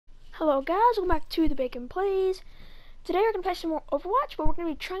Hello guys, welcome back to TheBaconPlays. Today we're going to play some more Overwatch, but we're going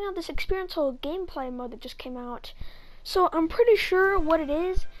to be trying out this experiential gameplay mode that just came out. So I'm pretty sure what it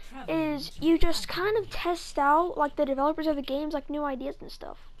is you just kind of test out, like, the developers of the games, like, new ideas and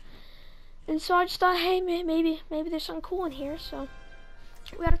stuff. And so I just thought, hey, maybe there's something cool in here, so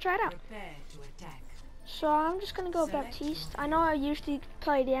we got to try it out. So I'm just going to go Baptiste. I know I usually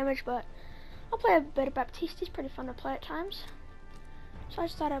play damage, but I'll play a bit of Baptiste. He's pretty fun to play at times. So I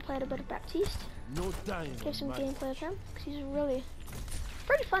just thought I'd play a bit of Baptiste. No dying. Give some gameplay of him, because he's really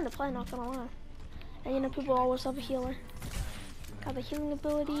pretty fun to play, not gonna lie. And you know, people always love a healer. Got the healing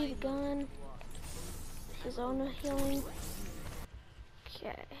ability, the gun, his own healing.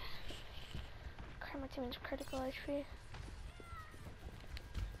 Okay. Crap, my team is critical HP.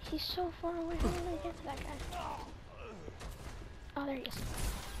 He's so far away, how did I get to that guy? Oh, there he is.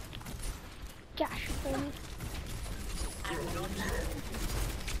 Gosh, baby.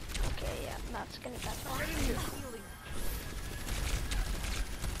 Okay, yeah, that's gonna be better.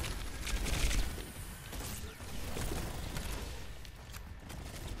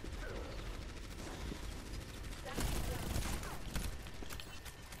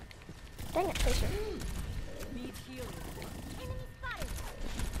 Dang it, Tracer.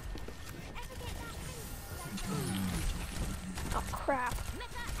 Oh crap.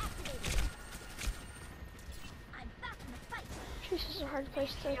 This is a hard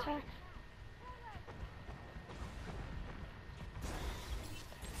place to attack.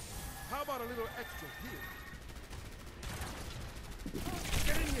 How about a little extra here?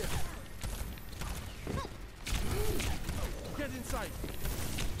 Get in here. Get inside.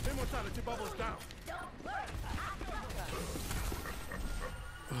 Immortality bubbles down.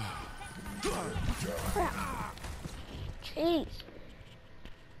 Crap. Jeez.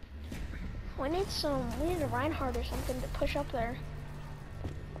 We need a Reinhardt or something to push up there.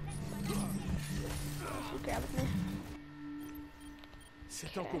 He grabbed me.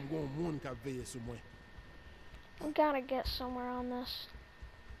 Okay. We gotta get somewhere on this.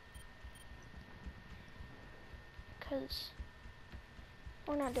 Cause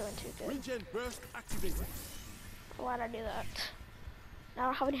we're not doing too good. Regen burst activated. Why'd I do that? I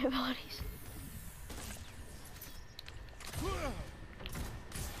don't have any abilities.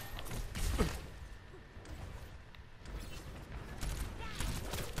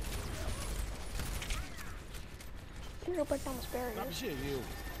 Go break down this barrier.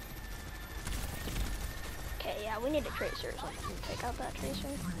 Okay, yeah, we need a tracer or something to take out that tracer.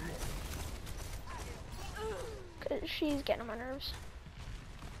 Cause she's getting on my nerves.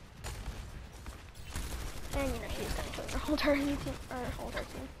 And you know she's gonna kill her whole entire team,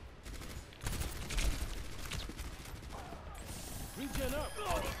 Regen up.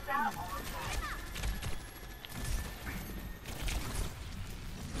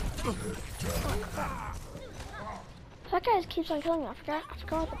 Oh, crap. That guy keeps on killing me. I forgot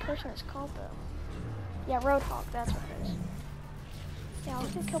what the person is called though. Yeah, Roadhog, that's what it is. Yeah, I was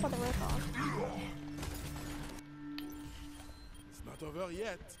getting killed by the Roadhog. It's not over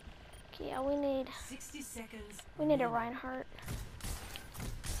yet. Okay, yeah, we need 60 seconds. We need a Reinhardt.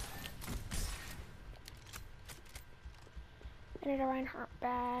 I need a Reinhardt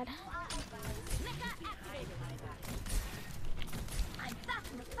bad.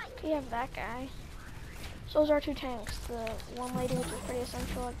 Okay, you have that guy. So those are two tanks. The one lady, which is pretty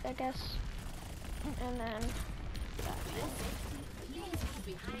essential, I guess. And then that thing.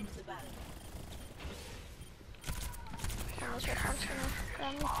 Oh, this Roadhog's gonna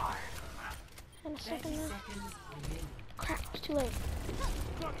grab me. In a second now. Crap, it's too late.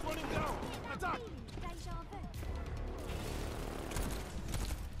 Clock running down. Attack.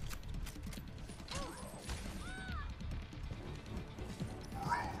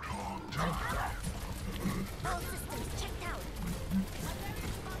 All systems checked out.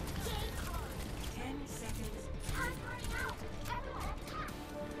 10 seconds.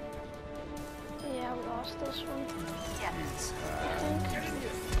 Yeah, we lost this one. Yes. Get in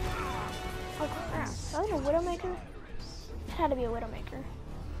here. Oh crap, is that a Widowmaker? It had to be a Widowmaker.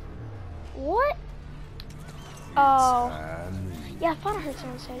 What? Oh. Yeah, I thought I heard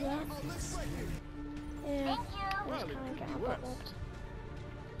someone say that. Yeah, I just kind of got my butt whooped.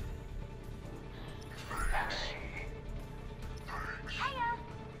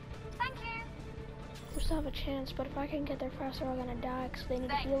 We still have a chance, but if I can get there faster, we're gonna die because they need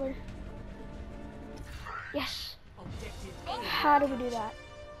a healer. Yes! How did we do that?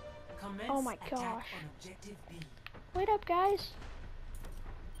 Oh my gosh. Wait up, guys.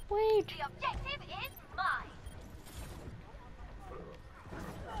 Wait. The objective is mine.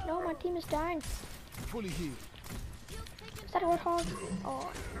 No, my team is dying. Fully healed. Is that a Roadhog?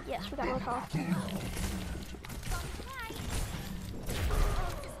 Oh, yes, we got a Roadhog. All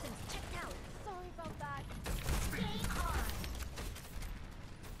systems checked out. Sorry about that. Game on.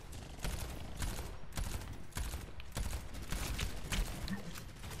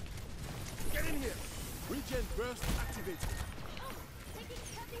 Get in here. Regen burst activated.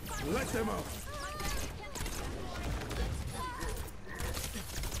 Let them out.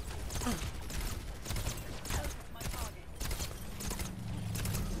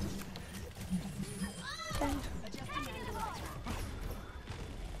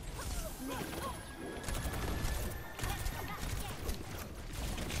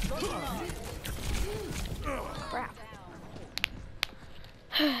 Crap.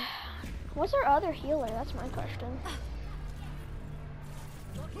 What's our other healer? That's my question.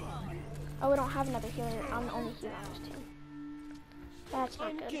 Oh, we don't have another healer. I'm the only healer on this team. That's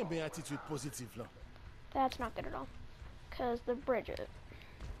not good. Can't be attitude positive là. That's not good at all. Because the Bridget.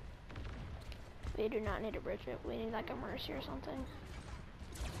 We do not need a Bridget. We need like a Mercy or something.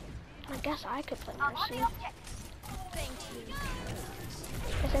 I guess I could play Mercy. Thank you.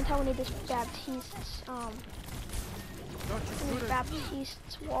 At the same time, we need this Baptiste's, we need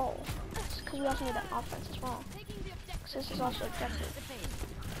Baptiste's wall. Because we also need that offense as well. Because this is also objective.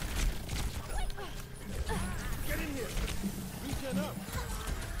 Get in here. Regen up.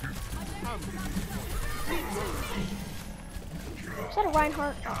 Is that a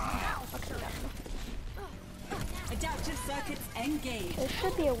Reinhardt? Oh, okay, got him. Adaptive circuits engaged. There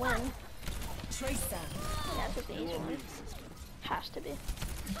should be a win. Tracer. Yeah, this is the easy one. Has to be.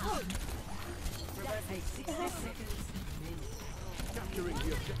 Capturing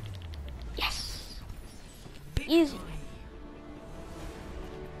the objective. Yes! Easy.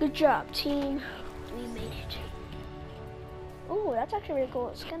 Good job, team. We made it. Ooh, that's actually really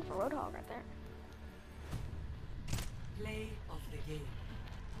cool skin for Roadhog right there. Play of the game.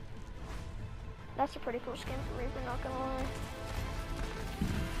 That's a pretty cool skin for Reaper, not gonna lie.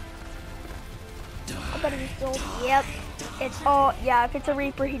 I bet he's gold. Yep. It's all, yeah, if it's a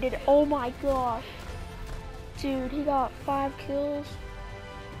Reaper, he did it. Oh my gosh. Dude, he got 5 kills.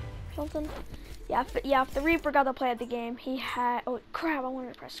 Something. Yeah, if the Reaper got the play of the game, he had, oh crap, I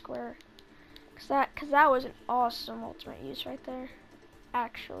wanted to press square. Cause that was an awesome ultimate use right there.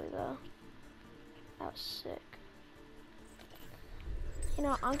 Actually though. That was sick. You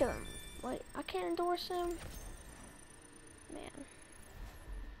know, I'm gonna, wait, I can't endorse him? Man.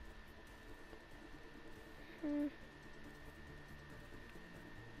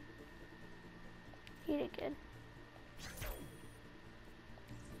 He did good.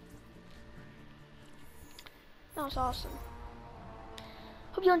 That was awesome.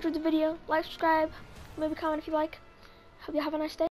 Hope you enjoyed the video. Like, subscribe, maybe comment if you like. Hope you have a nice day.